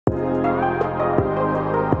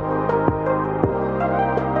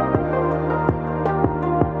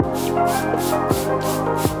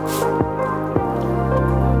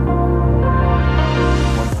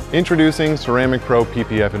Introducing Ceramic Pro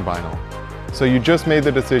PPF and vinyl. So you just made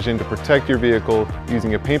the decision to protect your vehicle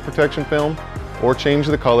using a paint protection film or change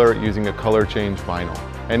the color using a color change vinyl.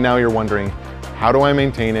 And now you're wondering, how do I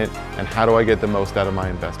maintain it and how do I get the most out of my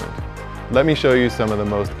investment? Let me show you some of the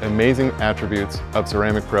most amazing attributes of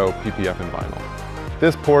Ceramic Pro PPF and vinyl.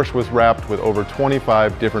 This Porsche was wrapped with over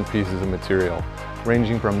 25 different pieces of material,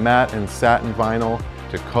 ranging from matte and satin vinyl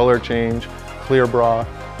to color change, clear bra.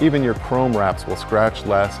 Even your chrome wraps will scratch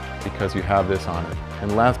less because you have this on it.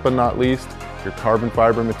 And last but not least, your carbon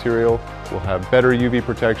fiber material will have better UV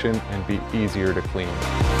protection and be easier to clean.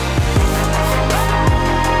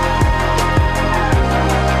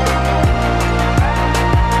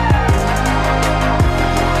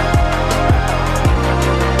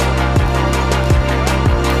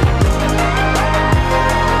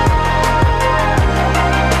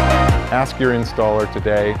 Ask your installer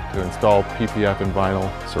today to install PPF and vinyl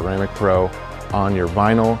Ceramic Pro on your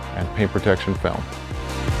vinyl and paint protection film.